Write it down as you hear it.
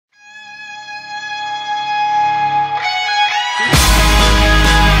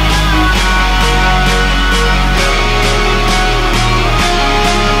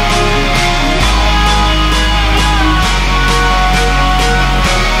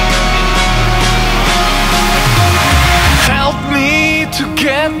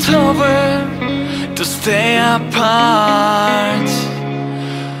get over to stay apart.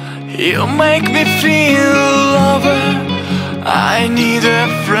 You make me feel over. I need a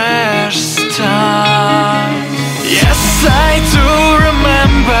fresh start. Yes, I do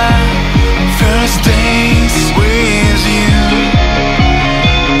remember first days with you.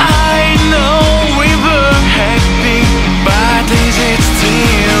 I know we were happy, but is it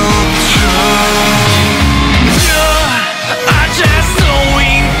still true? You are just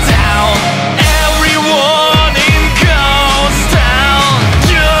slowing down everyone in Ghost Town.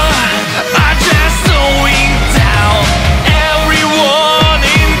 You are just slowing down everyone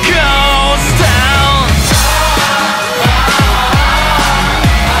in Ghost Town.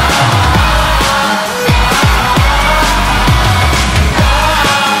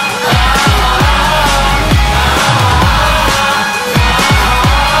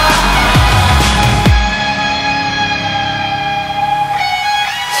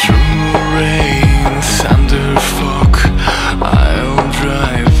 Through rain, thunder, fog, I'll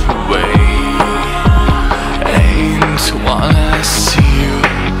drive away. Ain't wanna see you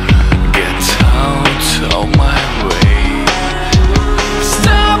get out of my way.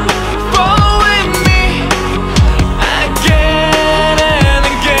 Stop following me again and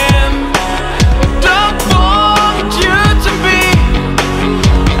again. Don't want you to be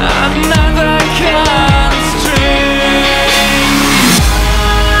another constraint.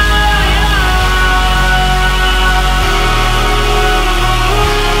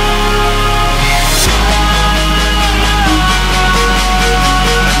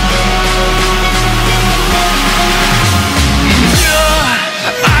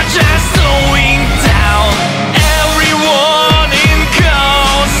 Just slowing down everyone in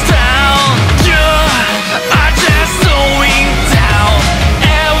Ghost Town. You are just slowing down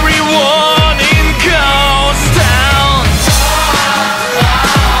everyone in Ghost Town.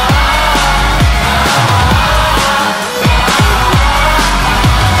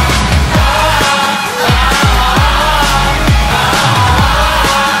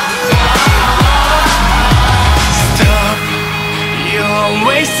 Stop, you're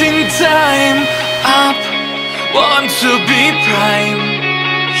wasting time. Up, want to be prime.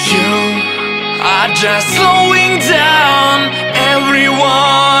 You are just slowing down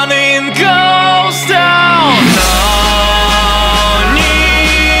everyone.